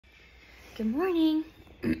Good morning.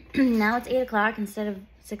 Now it's 8 o'clock instead of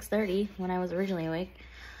 6:30 when I was originally awake.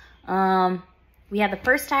 We had the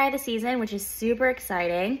first tie of the season, which is super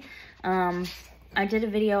exciting. I did a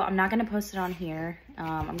video. I'm not going to post it on here.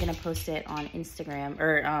 I'm going to post it on Instagram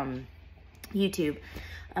or YouTube.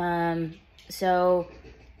 So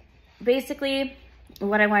basically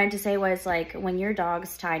what I wanted to say was, like, when your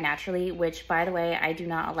dogs tie naturally, which, by the way, I do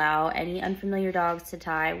not allow any unfamiliar dogs to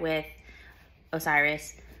tie with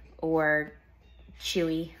Osiris or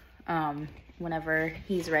Chewy whenever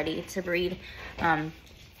he's ready to breed. I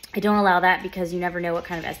don't allow that because you never know what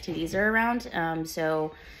kind of STDs are around.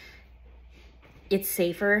 So it's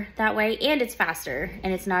safer that way, and it's faster,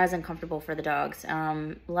 and it's not as uncomfortable for the dogs.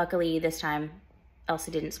 Luckily, this time,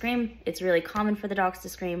 Elsa didn't scream. It's really common for the dogs to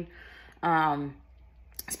scream,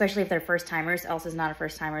 especially if they're first timers. Elsa's not a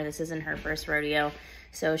first timer. This isn't her first rodeo,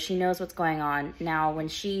 so she knows what's going on. Now,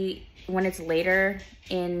 when it's later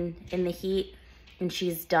in the heat and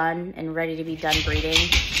she's done and ready to be done breeding,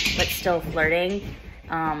 but still flirting,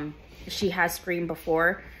 she has screamed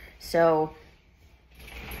before. So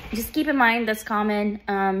just keep in mind that's common.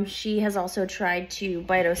 She has also tried to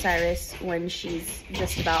bite Osiris when she's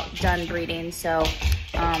just about done breeding. So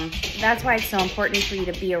that's why it's so important for you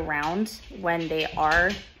to be around when they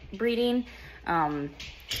are breeding,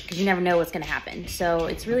 because you never know what's going to happen. So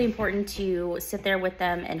it's really important to sit there with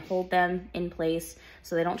them and hold them in place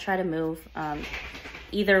so they don't try to move.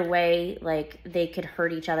 Either way, like, they could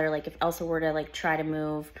hurt each other. Like, if Elsa were to, like, try to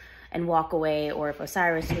move and walk away, or if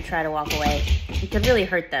Osiris would try to walk away, it could really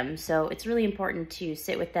hurt them. So it's really important to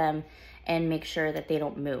sit with them and make sure that they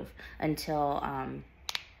don't move until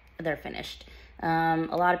they're finished. A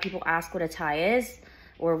lot of people ask what a tie is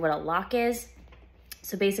or what a lock is.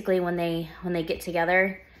 So basically, when they get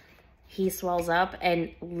together, he swells up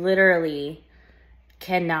and literally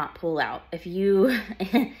cannot pull out. If you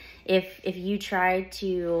if you try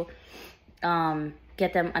to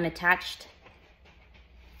get them unattached,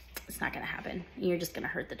 it's not gonna happen. You're just gonna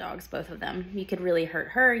hurt the dogs, both of them. You could really hurt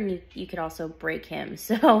her, and you could also break him.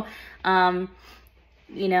 So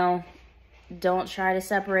you know, don't try to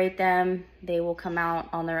separate them. They will come out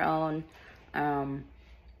on their own.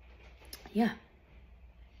 Yeah.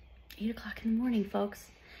 8 o'clock in the morning, folks.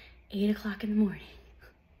 8 o'clock in the morning.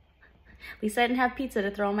 At least I didn't have pizza to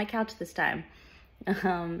throw on my couch this time.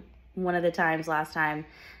 One of the times last time,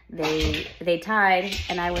 they tied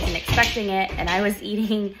and I wasn't expecting it, and I was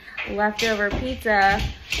eating leftover pizza.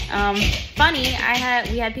 Funny,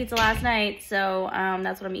 we had pizza last night, so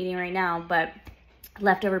that's what I'm eating right now. But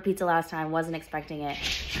leftover pizza last time, wasn't expecting it.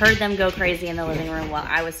 Heard them go crazy in the living room while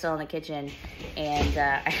I was still in the kitchen, and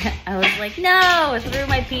I was like, no! I threw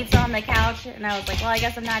my pizza on the couch, and I was like, well, I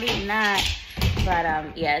guess I'm not eating that.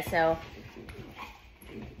 But yeah, so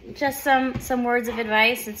just some words of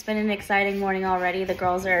advice. It's been an exciting morning already. The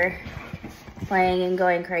girls are playing and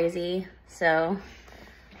going crazy. So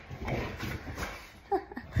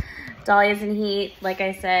Dahlia's in heat. Like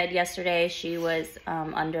I said yesterday, she was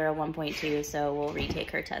under a 1.2, so we'll retake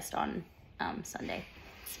her test on Sunday.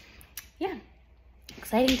 Yeah,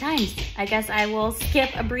 exciting times. I guess I will skip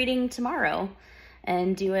a breeding tomorrow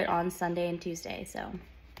and do it on Sunday and Tuesday. So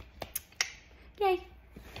yay.